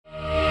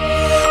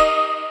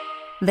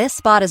This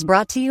spot is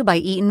brought to you by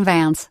Eaton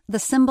Vance, the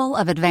symbol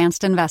of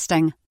advanced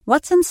investing.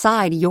 What's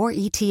inside your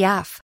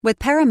ETF? With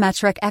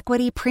Parametric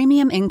Equity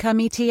Premium Income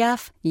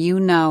ETF, you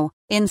know.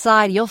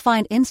 Inside, you'll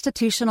find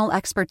institutional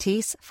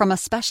expertise from a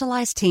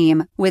specialized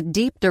team with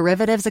deep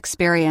derivatives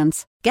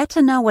experience. Get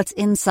to know what's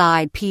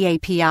inside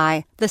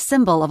PAPI, the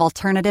symbol of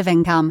alternative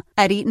income,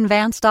 at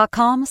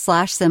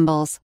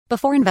eatonvance.com/symbols.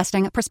 Before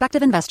investing,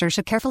 prospective investors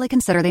should carefully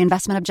consider the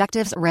investment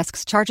objectives,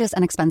 risks, charges,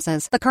 and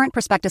expenses. The current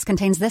prospectus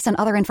contains this and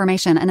other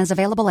information and is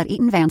available at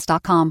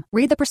eatonvance.com.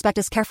 Read the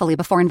prospectus carefully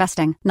before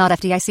investing. Not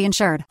FDIC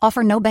insured.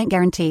 Offer no bank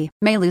guarantee.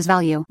 May lose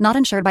value. Not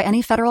insured by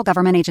any federal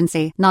government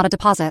agency. Not a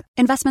deposit.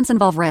 Investments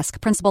involve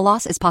risk. Principal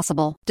loss is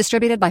possible.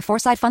 Distributed by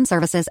Foresight Fund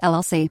Services,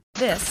 LLC.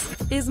 This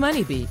is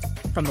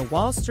MoneyBeat from the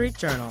Wall Street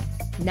Journal.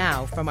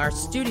 Now, from our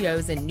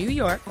studios in New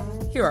York,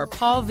 here are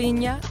Paul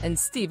Vigna and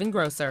Stephen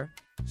Grosser.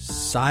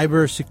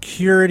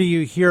 Cybersecurity,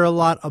 you hear a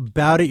lot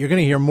about it. You're going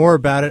to hear more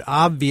about it,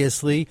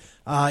 obviously.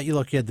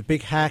 You had the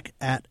big hack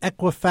at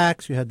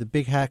Equifax. You had the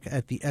big hack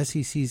at the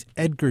SEC's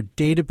Edgar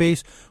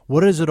database. What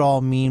does it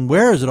all mean?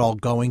 Where is it all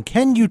going?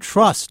 Can you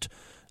trust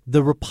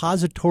the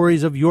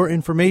repositories of your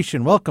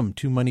information? Welcome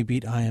to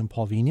MoneyBeat. I am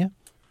Paul Vigna.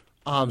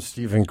 I'm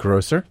Stephen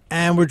Grosser.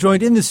 And we're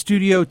joined in the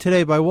studio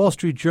today by Wall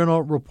Street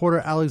Journal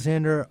reporter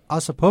Alexander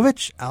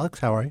Osipovich. Alex,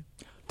 how are you?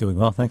 Doing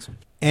well, thanks.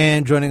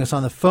 And joining us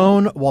on the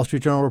phone, Wall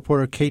Street Journal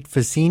reporter Kate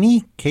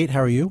Fazzini. Kate,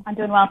 how are you? I'm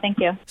doing well, thank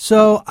you.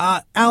 So,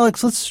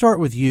 Alex, let's start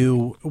with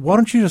you. Why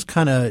don't you just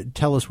kind of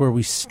tell us where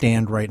we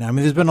stand right now? I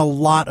mean, there's been a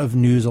lot of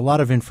news, a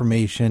lot of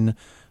information.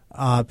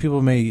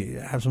 People may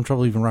have some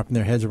trouble even wrapping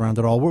their heads around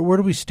it all. Where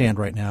do we stand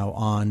right now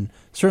on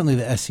certainly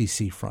the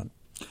SEC front?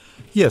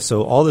 Yeah,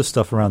 so all this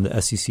stuff around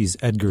the SEC's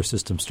Edgar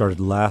system started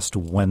last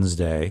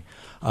Wednesday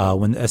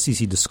when the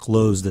SEC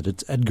disclosed that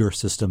its Edgar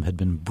system had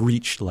been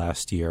breached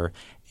last year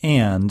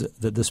and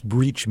that this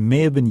breach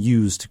may have been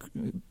used to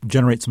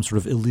generate some sort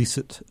of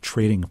illicit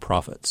trading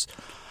profits.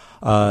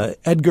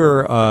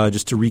 Edgar,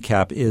 just to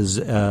recap, is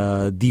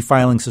the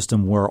filing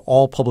system where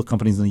all public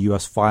companies in the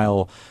U.S.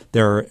 file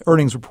their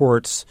earnings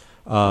reports,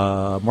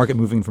 market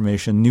moving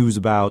information, news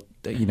about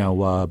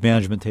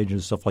management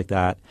changes, stuff like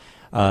that.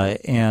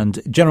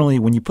 And generally,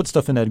 when you put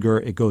stuff in Edgar,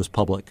 it goes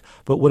public.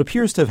 But what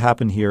appears to have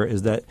happened here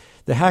is that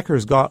the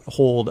hackers got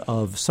hold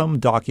of some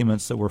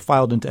documents that were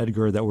filed into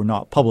Edgar that were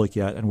not public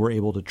yet and were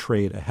able to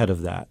trade ahead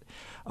of that.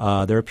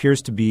 There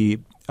appears to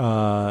be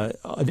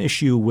an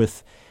issue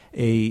with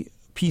a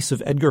piece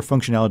of Edgar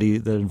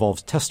functionality that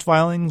involves test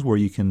filings where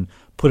you can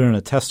put in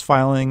a test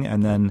filing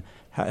and then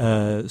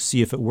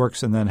see if it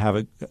works and then have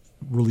it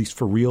released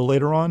for real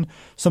later on.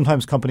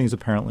 Sometimes companies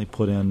apparently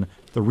put in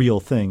the real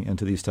thing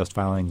into these test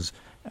filings,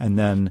 and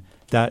then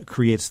that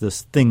creates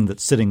this thing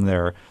that's sitting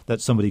there that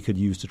somebody could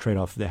use to trade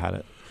off if they had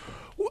it.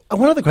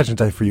 One of the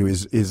questions I have for you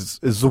is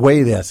the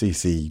way the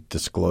SEC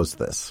disclosed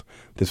this.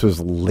 This was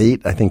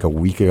late, I think a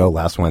week ago,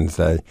 last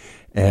Wednesday,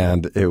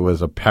 and it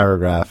was a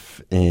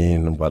paragraph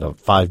in, a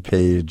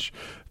 5-page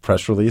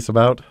press release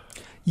about?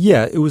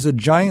 Yeah, it was a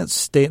giant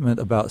statement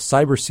about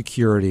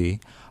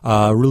cybersecurity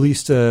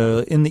released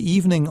in the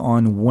evening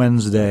on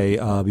Wednesday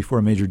before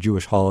a major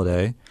Jewish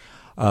holiday.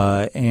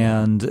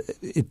 And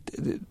it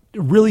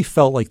really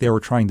felt like they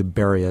were trying to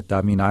bury it.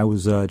 I mean, I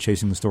was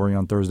chasing the story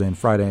on Thursday and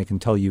Friday. I can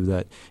tell you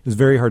that it was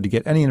very hard to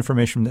get any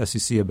information from the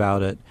SEC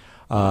about it.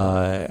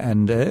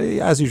 And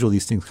as usual,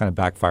 these things kind of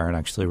backfire and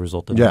actually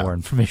result in more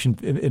information,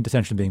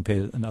 attention being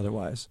paid than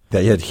otherwise.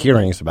 They had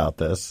hearings about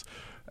this.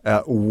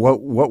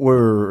 What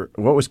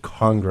was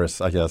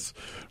Congress, I guess,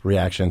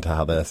 reaction to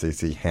how the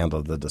SEC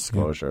handled the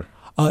disclosure?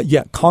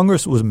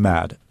 Congress was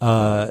mad.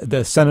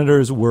 The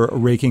senators were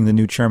raking the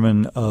new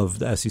chairman of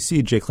the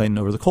SEC, Jay Clayton,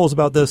 over the coals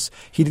about this.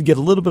 He did get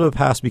a little bit of a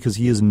pass because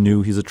he is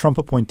new. He's a Trump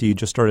appointee,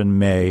 just started in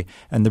May,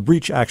 and the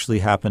breach actually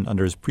happened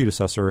under his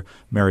predecessor,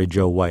 Mary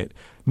Jo White.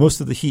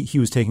 Most of the heat he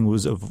was taking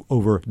was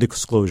over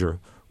disclosure.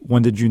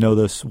 When did you know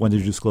this? When did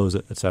you disclose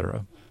it, et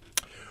cetera?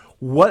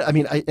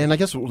 I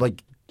guess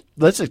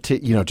let's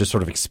just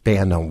sort of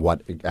expand on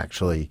what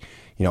actually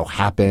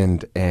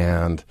happened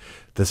and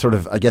the sort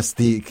of, I guess,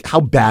 how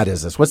bad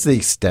is this? What's the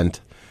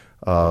extent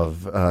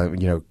of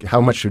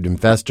how much should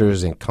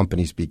investors and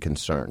companies be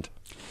concerned?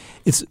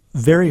 It's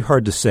very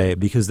hard to say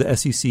because the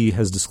SEC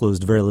has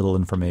disclosed very little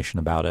information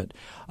about it.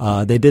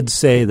 They did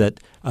say that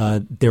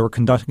they were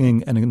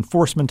conducting an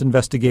enforcement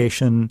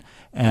investigation,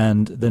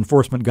 and the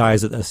enforcement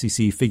guys at the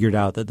SEC figured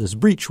out that this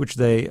breach, which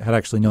they had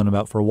actually known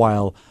about for a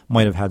while,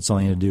 might have had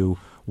something to do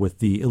with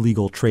the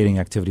illegal trading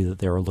activity that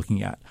they were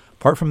looking at.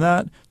 Apart from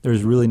that,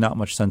 there's really not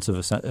much sense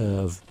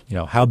of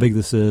how big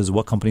this is,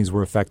 what companies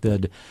were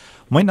affected.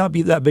 Might not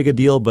be that big a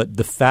deal, but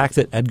the fact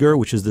that Edgar,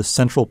 which is the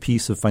central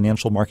piece of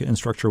financial market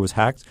infrastructure, was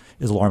hacked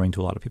is alarming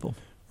to a lot of people.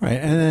 Right.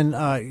 And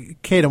then,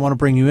 Kate, I want to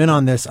bring you in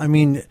on this. I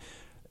mean,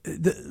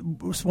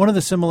 one of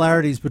the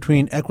similarities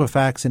between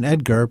Equifax and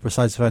Edgar,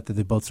 besides the fact that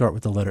they both start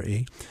with the letter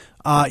E,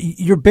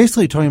 you're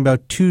basically talking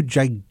about two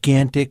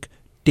gigantic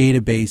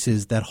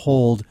databases that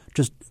hold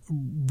just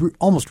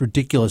almost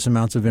ridiculous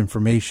amounts of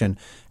information.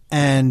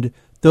 And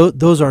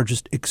those are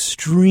just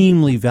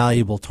extremely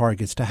valuable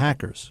targets to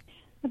hackers.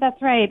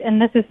 That's right,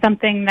 and this is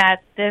something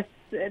that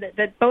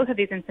both of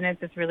these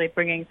incidents is really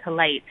bringing to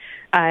light.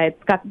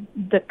 It's got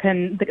the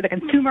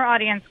consumer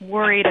audience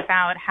worried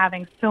about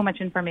having so much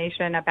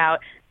information about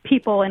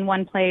people in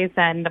one place,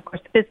 and of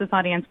course the business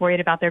audience worried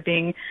about there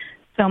being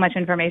so much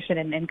information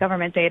in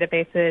government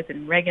databases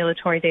and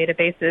regulatory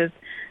databases,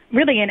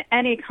 really in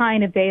any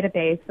kind of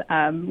database.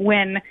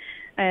 When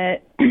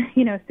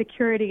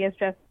security is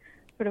just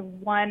sort of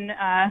one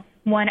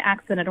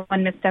accident or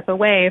one misstep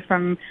away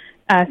from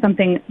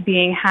something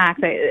being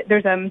hacked.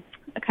 There's a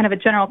kind of a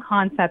general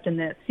concept in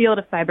the field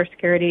of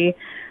cybersecurity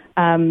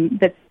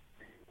that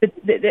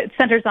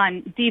centers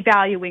on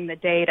devaluing the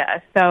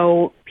data.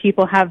 So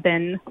people have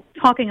been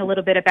talking a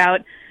little bit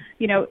about,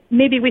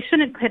 maybe we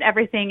shouldn't put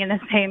everything in the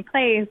same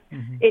place.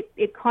 Mm-hmm.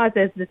 It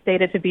causes this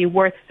data to be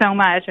worth so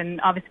much, and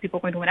obviously people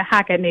are going to want to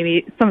hack it.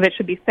 Maybe some of it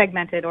should be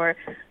segmented or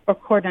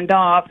cordoned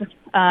off.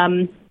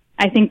 I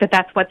think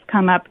that's what's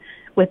come up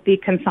with the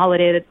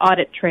consolidated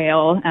audit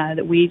trail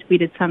that we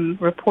did some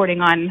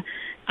reporting on,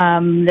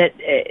 that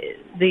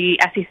the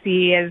SEC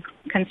is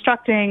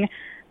constructing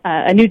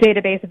a new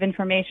database of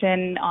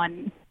information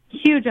on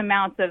huge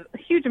amounts of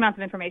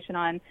information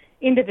on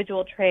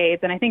individual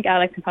trades. And I think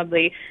Alex can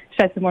probably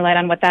shed some more light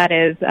on what that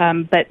is.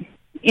 But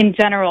in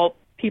general,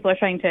 people are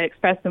trying to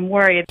express some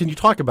worry. Can you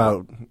talk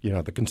about,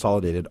 the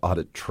consolidated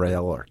audit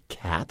trail, or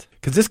CAT?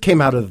 Because this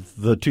came out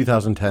of the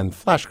 2010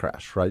 flash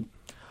crash, right?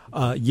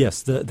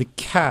 Yes, the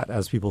CAT,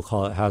 as people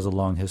call it, has a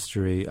long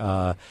history.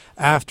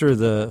 After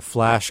the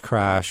flash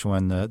crash,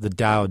 when the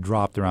Dow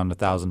dropped around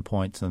 1,000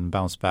 points and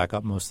bounced back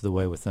up most of the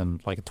way within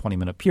like a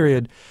 20-minute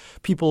period,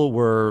 people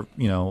were,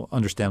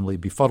 understandably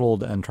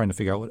befuddled and trying to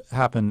figure out what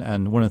happened.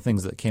 And one of the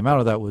things that came out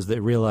of that was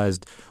they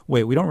realized,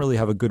 wait, we don't really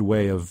have a good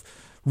way of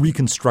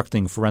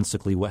reconstructing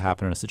forensically what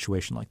happened in a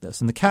situation like this.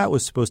 And the CAT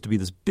was supposed to be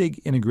this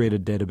big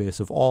integrated database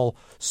of all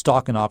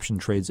stock and option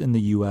trades in the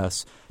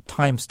U.S.,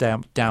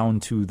 time-stamped down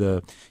to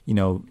the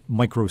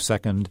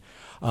microsecond,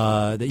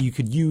 that you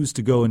could use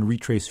to go and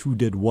retrace who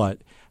did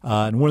what.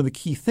 And one of the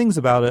key things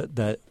about it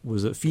that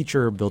was a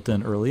feature built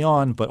in early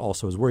on but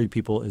also has worried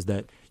people is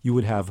that you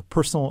would have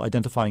personal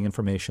identifying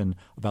information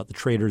about the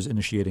traders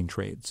initiating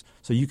trades.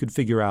 So you could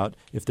figure out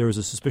if there was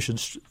a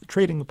suspicious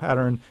trading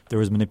pattern, there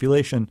was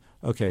manipulation,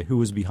 okay, who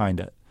was behind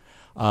it?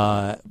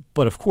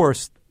 But of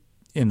course,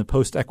 in the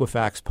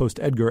post-Equifax,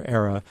 post-Edgar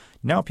era,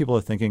 now people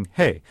are thinking,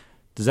 hey,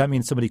 does that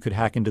mean somebody could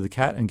hack into the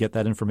CAT and get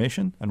that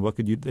information? And what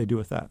could they do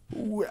with that?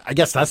 I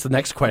guess that's the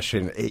next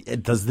question.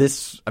 Does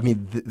this –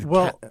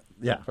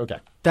 yeah, okay.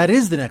 That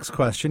is the next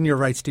question. You're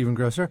right, Stephen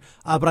Grosser.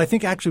 But I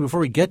think actually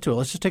before we get to it,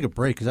 let's just take a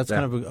break because that's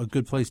kind of a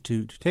good place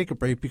to take a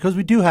break because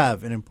we do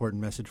have an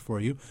important message for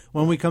you.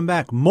 When we come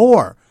back,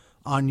 more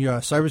on your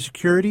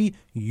cybersecurity,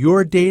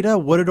 your data,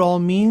 what it all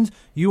means.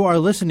 You are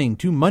listening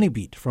to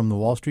MoneyBeat from the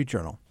Wall Street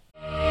Journal.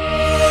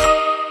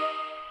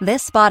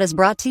 This spot is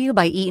brought to you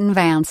by Eaton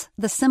Vance,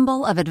 the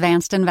symbol of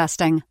advanced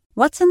investing.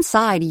 What's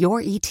inside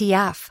your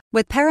ETF?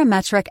 With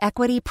Parametric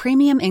Equity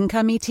Premium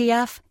Income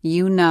ETF,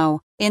 you know.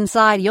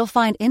 Inside, you'll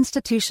find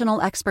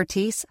institutional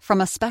expertise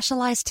from a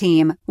specialized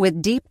team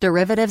with deep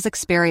derivatives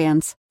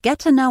experience. Get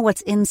to know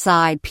what's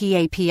inside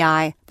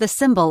PAPI, the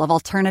symbol of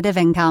alternative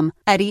income,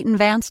 at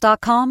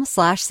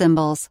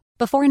eatonvance.com/symbols.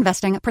 Before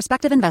investing,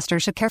 prospective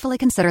investors should carefully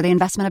consider the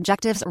investment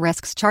objectives,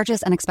 risks,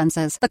 charges, and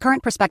expenses. The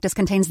current prospectus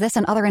contains this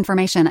and other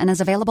information and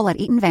is available at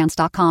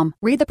eatonvance.com.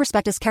 Read the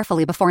prospectus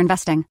carefully before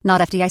investing. Not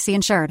FDIC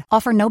insured.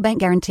 Offer no bank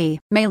guarantee.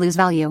 May lose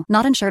value.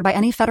 Not insured by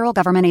any federal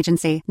government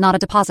agency. Not a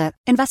deposit.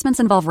 Investments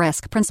involve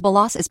risk. Principal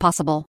loss is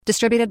possible.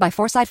 Distributed by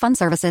Foresight Fund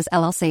Services,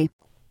 LLC.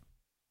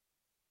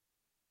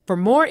 For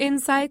more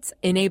insights,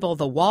 enable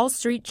the Wall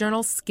Street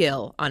Journal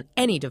skill on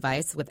any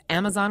device with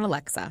Amazon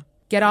Alexa.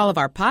 Get all of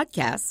our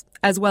podcasts,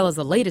 as well as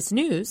the latest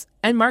news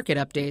and market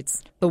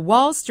updates. The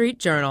Wall Street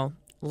Journal.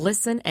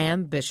 Listen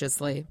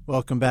ambitiously.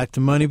 Welcome back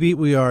to MoneyBeat.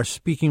 We are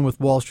speaking with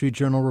Wall Street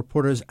Journal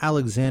reporters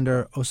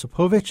Alexander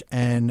Osipovich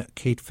and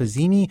Kate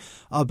Fazzini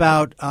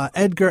about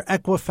Edgar,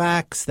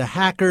 Equifax, the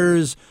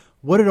hackers,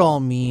 what it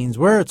all means,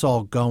 where it's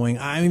all going.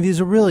 I mean,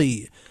 these are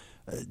really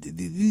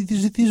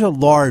these are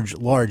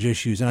large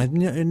issues,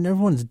 and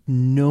everyone's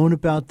known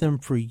about them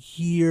for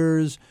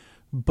years,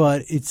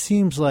 but it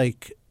seems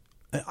like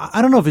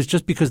I don't know if it's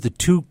just because the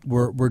two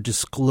were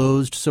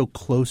disclosed so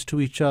close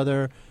to each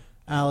other,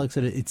 Alex,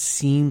 that it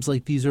seems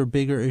like these are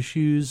bigger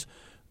issues.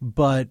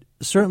 But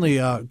certainly,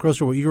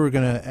 Grosser, what you were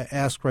going to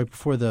ask right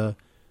before the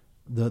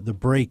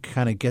break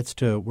kind of gets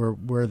to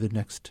where the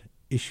next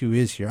issue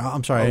is here.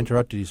 I'm sorry, I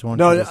interrupted you. So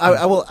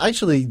I will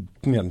actually,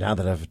 now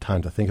that I have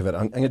time to think of it,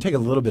 I'm going to take a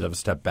little bit of a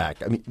step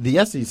back. I mean,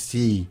 the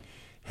SEC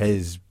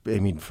has,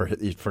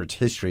 for its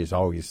history, has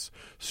always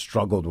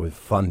struggled with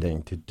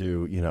funding to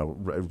do,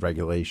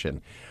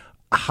 regulation.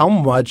 How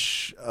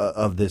much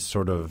of this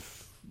sort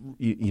of,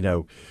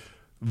 the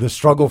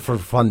struggle for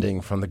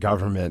funding from the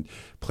government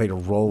played a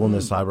role in the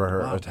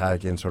cyber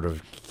attack in sort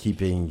of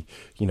keeping,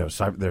 their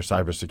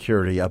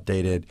cybersecurity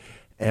updated?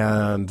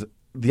 And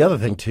the other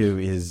thing, too,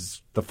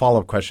 is the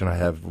follow-up question I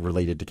have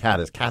related to Cat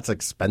is Cat's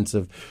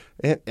expensive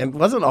and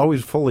wasn't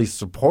always fully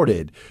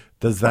supported.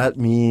 Does that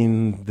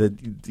mean that,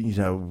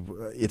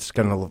 it's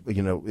going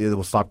to, it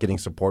will stop getting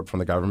support from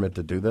the government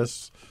to do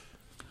this?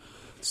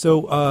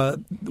 So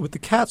with the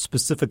Cat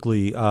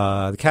specifically,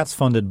 the Cat's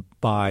funded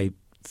by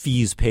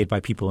fees paid by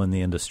people in the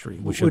industry,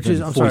 which have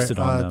been foisted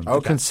on them.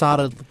 Okay.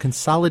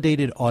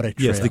 Consolidated audit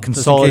trail. Yes, the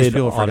consolidated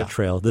audit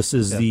trail. This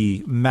is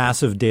the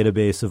massive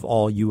database of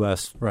all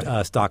U.S.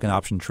 Stock and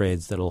option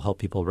trades that will help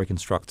people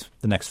reconstruct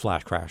the next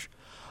flash crash.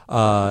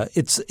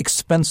 It's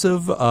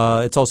expensive.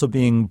 It's also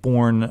being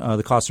borne.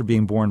 The costs are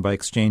being borne by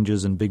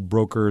exchanges and big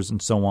brokers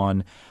and so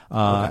on.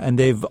 And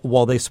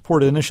while they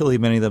supported initially,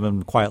 many of them have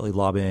been quietly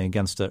lobbying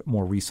against it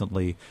more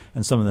recently,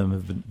 and some of them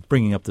have been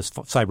bringing up this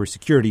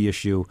cybersecurity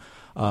issue,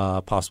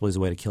 possibly as a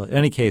way to kill it. In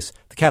any case,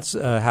 the Cat's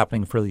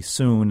happening fairly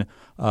soon.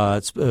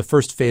 The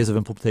first phase of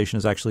implementation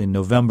is actually in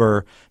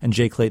November, and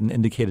Jay Clayton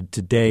indicated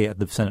today at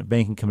the Senate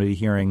Banking Committee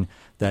hearing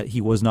that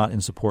he was not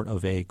in support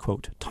of a,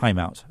 quote,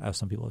 timeout, as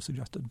some people have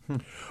suggested.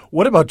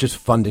 What about just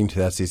funding to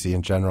the SEC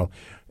in general?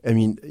 I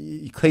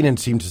mean, Clayton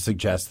seemed to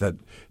suggest that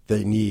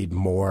they need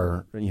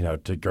more,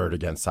 to gird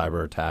against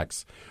cyber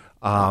attacks.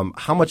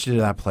 How much did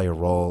that play a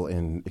role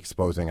in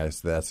exposing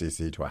the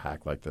SEC to a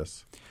hack like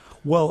this?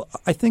 Well,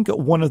 I think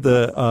one of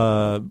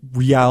the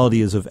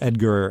realities of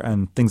Edgar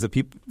and things that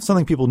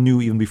something people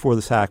knew even before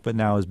this hack, but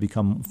now has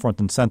become front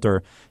and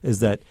center,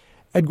 is that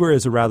Edgar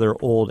is a rather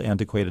old,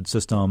 antiquated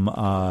system.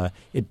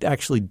 It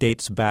actually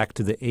dates back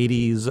to the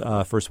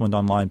 80s. First went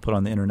online, put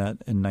on the internet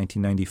in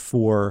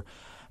 1994.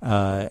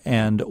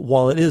 And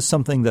while it is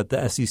something that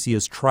the SEC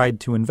has tried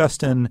to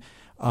invest in,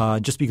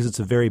 just because it's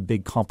a very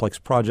big, complex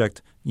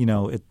project,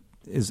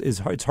 it's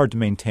hard to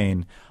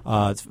maintain.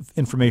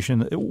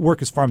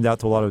 Work is farmed out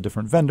to a lot of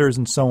different vendors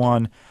and so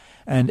on,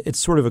 and it's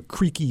sort of a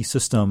creaky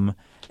system.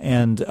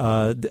 And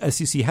the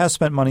SEC has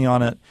spent money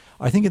on it.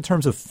 I think in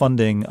terms of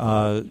funding,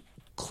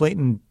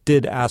 Clayton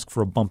did ask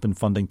for a bump in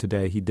funding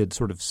today. He did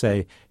sort of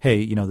say,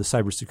 hey, the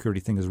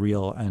cybersecurity thing is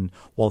real. And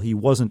while he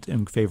wasn't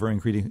in favor of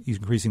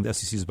increasing the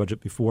SEC's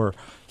budget before,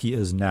 he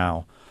is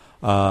now.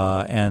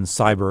 And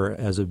cyber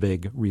as a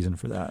big reason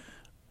for that.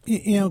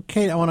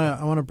 Kate, I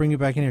want to bring you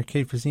back in here,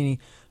 Kate Fazzini.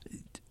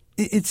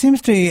 It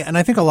seems to me, and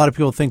I think a lot of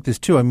people think this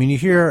too. I mean, you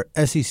hear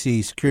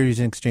SEC, Securities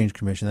and Exchange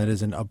Commission, that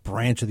isn't a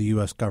branch of the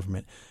U.S.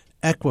 government.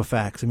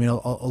 Equifax, I mean,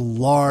 a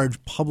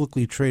large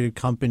publicly traded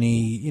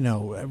company.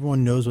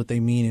 Everyone knows what they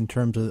mean in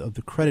terms of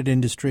the credit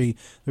industry.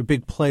 They're a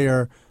big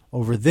player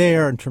over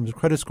there in terms of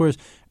credit scores.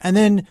 And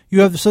then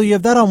you have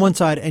that on one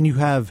side, and you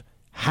have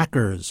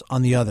hackers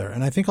on the other.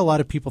 And I think a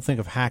lot of people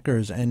think of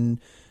hackers and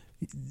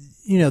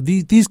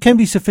these can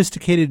be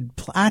sophisticated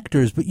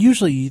actors, but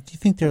usually you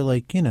think they're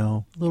like,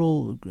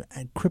 little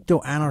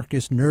crypto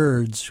anarchist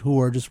nerds who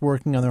are just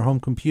working on their home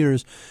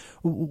computers.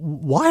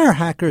 Why are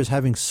hackers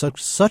having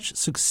such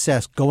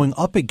success going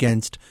up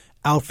against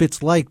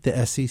outfits like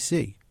the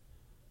SEC?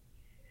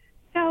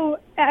 So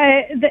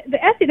the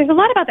SEC, there's a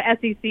lot about the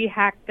SEC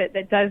hack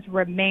that does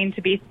remain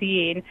to be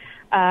seen.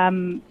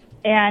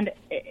 And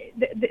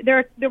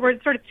there were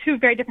sort of two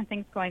very different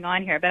things going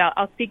on here, but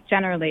I'll speak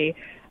generally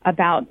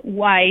about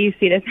why you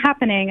see this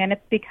happening, and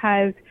it's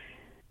because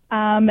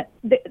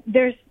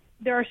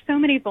there are so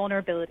many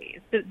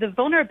vulnerabilities. The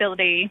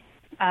vulnerability,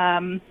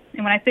 and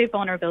when I say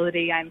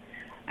vulnerability, I'm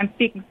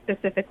speaking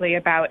specifically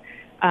about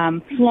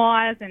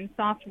flaws in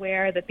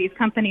software that these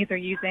companies are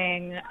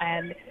using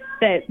and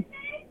that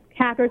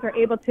hackers are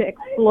able to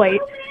exploit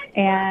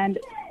and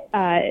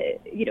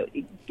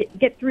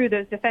get through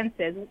those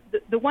defenses.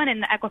 The one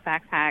in the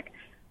Equifax hack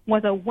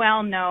was a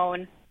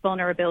well-known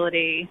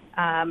vulnerability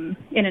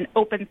in an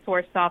open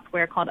source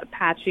software called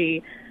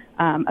Apache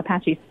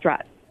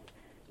Struts.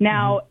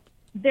 Now,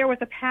 there was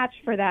a patch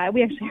for that.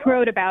 We actually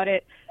wrote about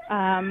it,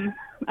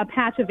 a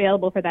patch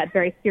available for that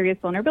very serious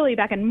vulnerability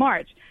back in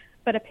March.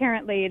 But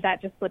apparently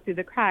that just slipped through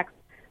the cracks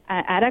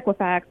at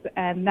Equifax,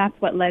 and that's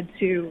what led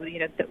to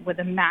with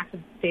a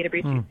massive data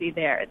breach you see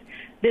there.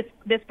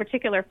 This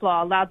particular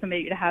flaw allowed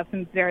somebody to have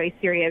some very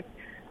serious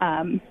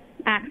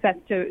access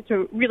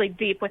to really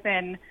deep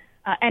within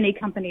any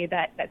company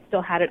that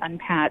still had it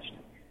unpatched.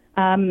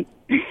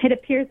 It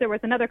appears there was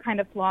another kind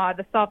of flaw.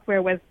 The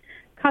software was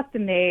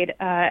custom made,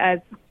 as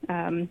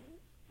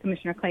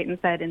Commissioner Clayton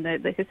said in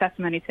his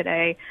testimony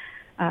today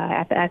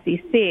at the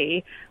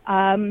SEC.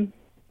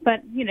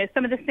 But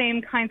some of the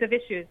same kinds of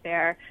issues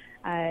there.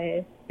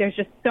 There's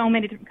just so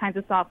many different kinds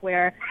of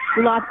software,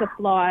 lots of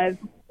flaws,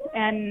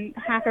 and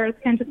hackers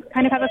can just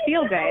kind of have a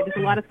field day. There's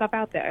a lot of stuff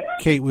out there.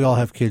 Kate, we all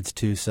have kids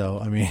too, so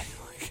I mean.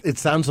 It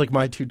sounds like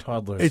my two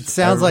toddlers. It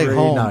sounds like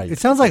home. Nice. It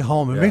sounds like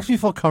home. It makes me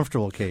feel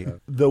comfortable, Kate.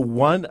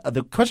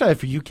 The question I have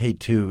for you, Kate,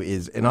 too,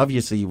 is, and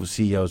obviously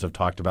CEOs have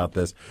talked about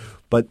this,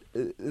 but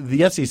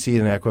the SEC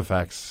and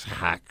Equifax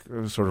hack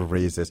sort of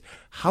raised this.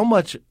 How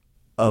much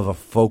of a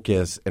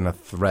focus and a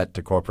threat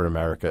to corporate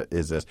America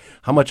is this?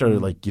 How much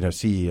are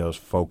CEOs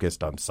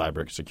focused on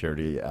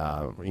cybersecurity,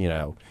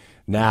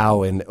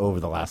 now and over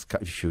the last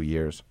few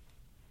years?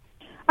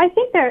 I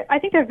think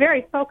they're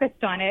very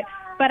focused on it,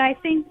 But I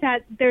think that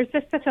there's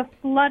just such a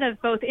flood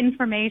of both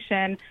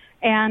information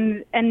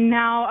and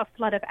now a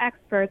flood of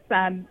experts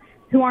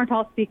who aren't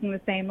all speaking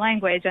the same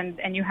language,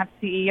 and you have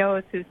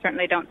CEOs who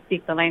certainly don't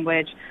speak the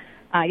language.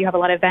 You have a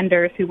lot of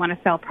vendors who want to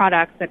sell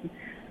products that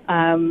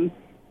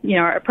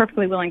are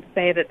perfectly willing to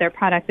say that their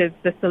product is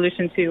the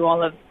solution to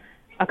all of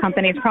a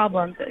company's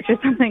problems, which is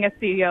something a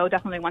CEO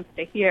definitely wants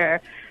to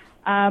hear.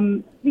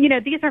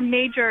 These are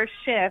major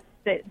shifts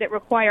that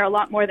require a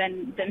lot more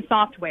than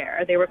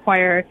software. They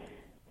require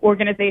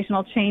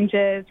organizational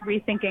changes,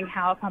 rethinking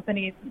how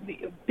companies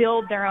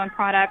build their own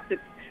products.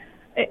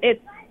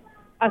 It's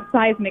a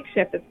seismic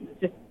shift that's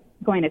just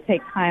going to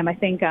take time. I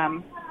think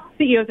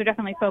CEOs are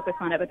definitely focused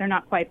on it, but they're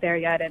not quite there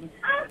yet,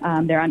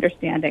 and they're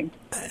understanding.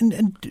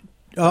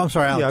 I'm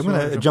sorry, Alex. Yeah, I'm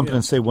going to jump in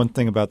and say one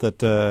thing about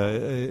that.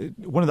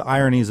 One of the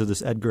ironies of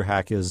this Edgar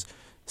hack is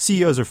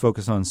CEOs are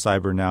focused on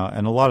cyber now,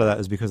 and a lot of that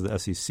is because of the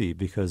SEC,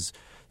 because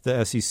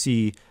the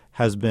SEC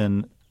has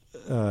been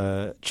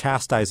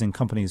chastising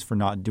companies for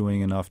not doing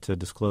enough to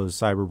disclose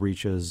cyber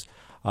breaches,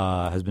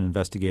 has been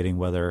investigating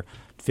whether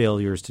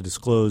failures to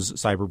disclose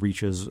cyber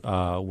breaches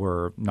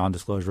were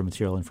non-disclosure of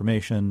material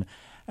information.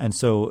 And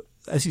so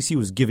SEC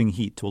was giving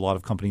heat to a lot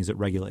of companies it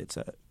regulates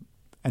it.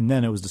 And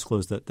then it was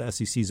disclosed that the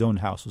SEC's own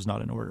house was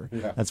not in order.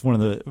 Yeah. That's one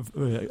of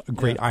the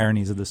great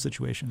ironies of this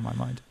situation in my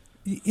mind.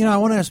 I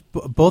want to ask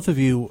both of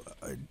you,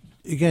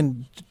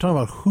 again, talking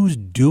about who's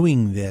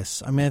doing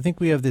this. I mean, I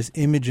think we have this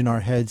image in our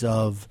heads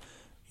of,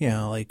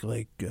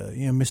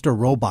 Mr.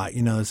 Robot,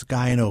 this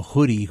guy in a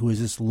hoodie who is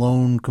this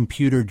lone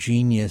computer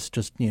genius,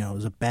 just,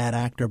 is a bad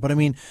actor. But I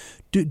mean,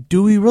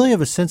 do we really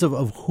have a sense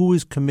of who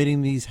is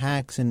committing these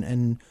hacks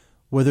and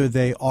whether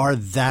they are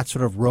that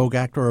sort of rogue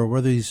actor or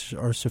whether these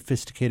are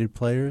sophisticated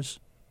players?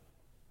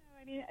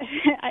 I mean,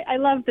 I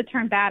love the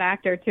term bad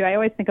actor, too. I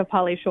always think of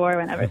Pauly Shore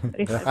whenever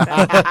somebody says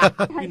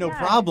that. No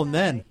problem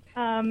then.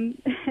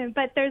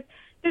 But there's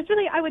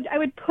really, I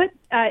would put,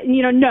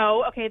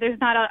 no, okay, they're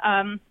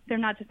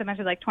not just a bunch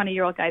of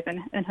 20-year-old guys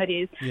in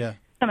hoodies. Yeah.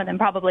 Some of them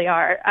probably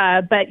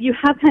are. But you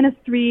have kind of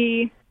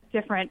three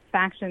different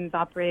factions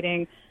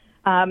operating.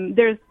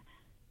 There's,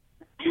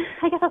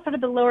 I guess, sort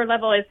of the lower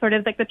level is sort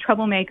of like the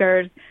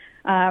troublemakers.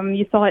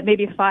 You saw it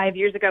maybe 5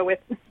 years ago with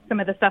some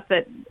of the stuff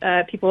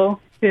that people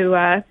who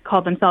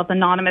call themselves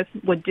anonymous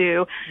would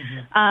do.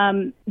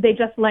 Mm-hmm. They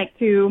just like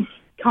to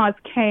cause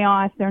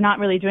chaos. They're not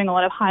really doing a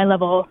lot of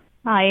high-level,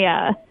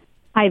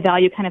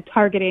 high-value kind of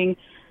targeting.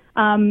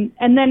 And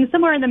then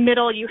somewhere in the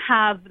middle, you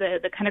have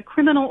the kind of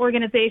criminal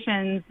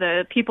organizations,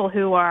 the people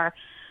who are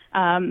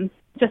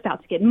just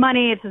out to get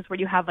money. This is where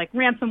you have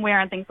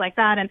ransomware and things like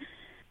that. And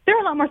they're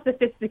a lot more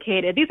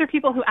sophisticated. These are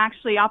people who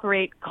actually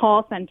operate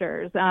call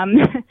centers.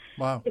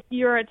 Wow. If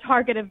you're a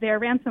target of their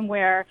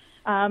ransomware,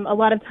 a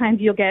lot of times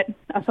you'll get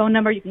a phone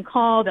number you can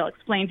call. They'll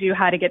explain to you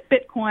how to get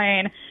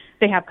Bitcoin.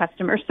 They have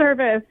customer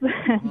service.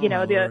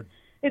 They're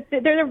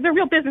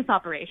real business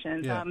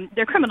operations. Yeah.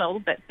 They're criminal,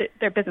 but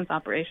they're business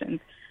operations.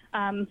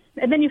 And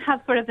then you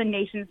have sort of the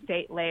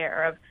nation-state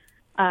layer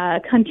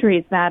of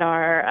countries that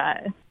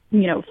are,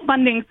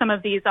 funding some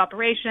of these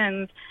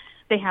operations.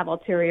 They have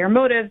ulterior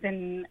motives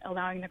in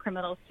allowing the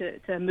criminals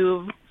to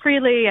move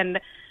freely, and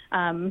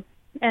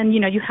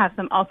you have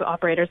some also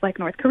operators like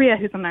North Korea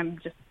who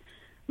sometimes just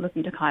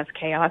looking to cause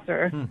chaos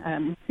or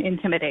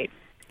intimidate.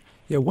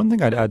 Yeah, one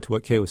thing I'd add to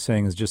what Kate was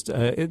saying is just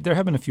there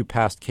have been a few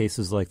past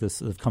cases like this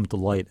that have come to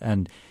light,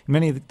 and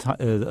many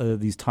of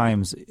these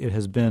times it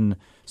has been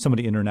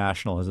somebody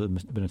international has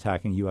been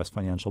attacking U.S.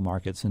 financial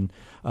markets. In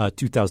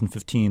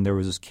 2015, there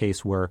was this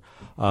case where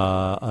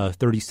a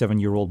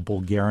 37-year-old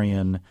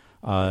Bulgarian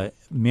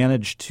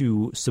managed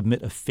to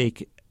submit a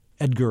fake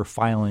Edgar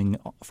filing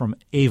from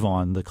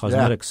Avon, the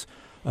cosmetics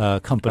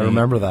company. I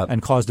remember that.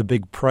 And caused a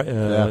big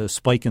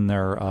spike in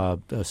their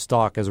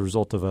stock as a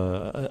result of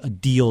a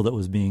deal that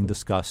was being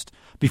discussed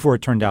before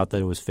it turned out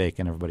that it was fake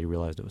and everybody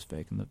realized it was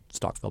fake and the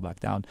stock fell back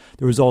down.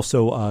 There was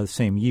also the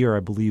same year, I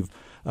believe,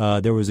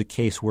 there was a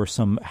case where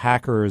some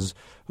hackers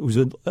 – it was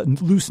a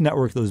loose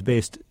network that was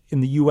based in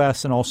the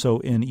U.S. and also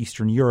in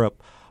Eastern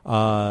Europe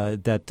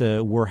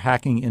that were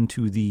hacking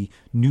into the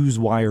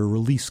newswire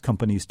release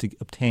companies to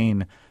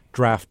obtain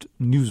draft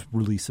news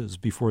releases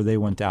before they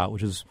went out,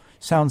 which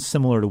sounds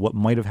similar to what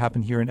might have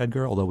happened here in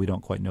Edgar, although we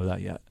don't quite know that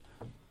yet.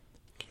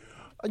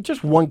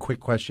 Just one quick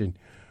question.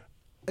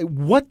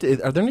 Are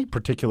there any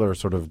particular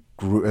sort of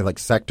group,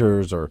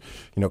 sectors or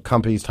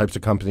companies, types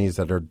of companies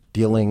that are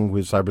dealing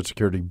with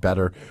cybersecurity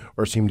better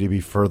or seem to be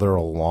further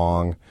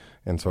along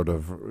and sort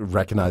of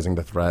recognizing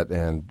the threat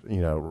and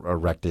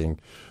erecting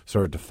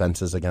sort of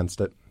defenses against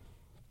it?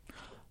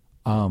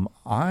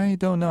 I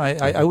don't know.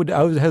 I would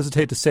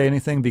hesitate to say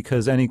anything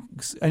because any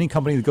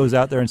company that goes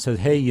out there and says,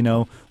 "Hey,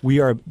 we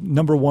are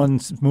number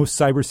one most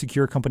cyber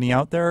secure company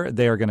out there,"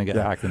 they are going to get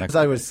hacked the next. As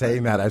I was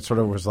saying that, I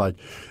sort of was like,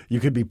 "You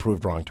could be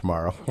proved wrong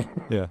tomorrow."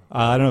 Yeah,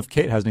 I don't know if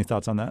Kate has any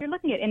thoughts on that. You're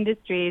looking at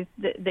industries.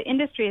 The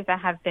industries that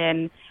have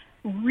been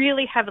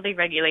really heavily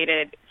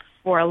regulated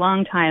for a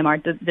long time are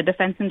the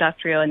defense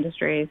industrial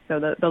industries, so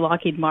the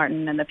Lockheed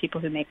Martin and the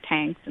people who make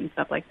tanks and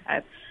stuff like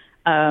that.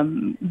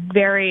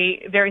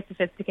 very, very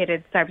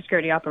sophisticated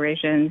cybersecurity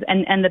operations,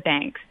 and the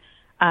banks.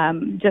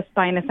 Just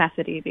by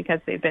necessity, because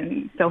they've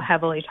been so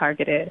heavily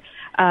targeted.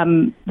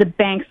 The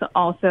banks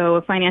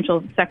also,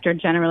 financial sector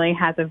generally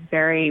has a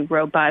very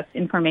robust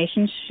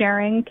information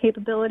sharing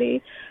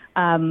capability,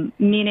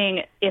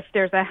 meaning if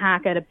there's a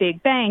hack at a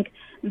big bank,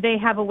 they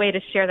have a way to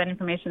share that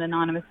information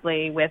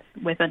anonymously with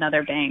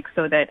another bank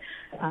so that,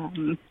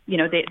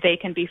 they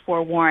can be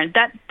forewarned.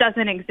 That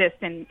doesn't exist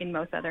in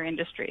most other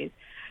industries.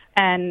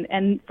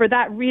 And for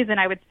that reason,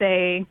 I would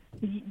say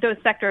those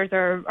sectors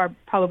are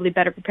probably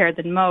better prepared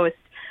than most.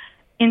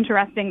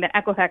 Interesting that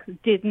Equifax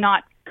did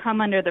not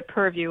come under the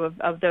purview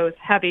of those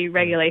heavy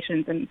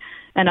regulations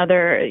and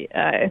other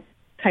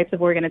types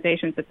of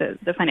organizations that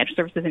the financial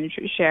services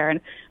industry share, and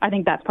I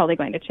think that's probably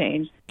going to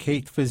change.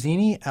 Kate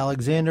Fazzini,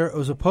 Alexander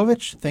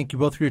Osipovich, thank you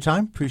both for your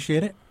time.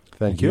 Appreciate it.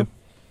 Thank you.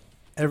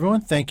 Everyone,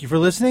 thank you for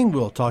listening.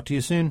 We'll talk to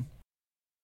you soon.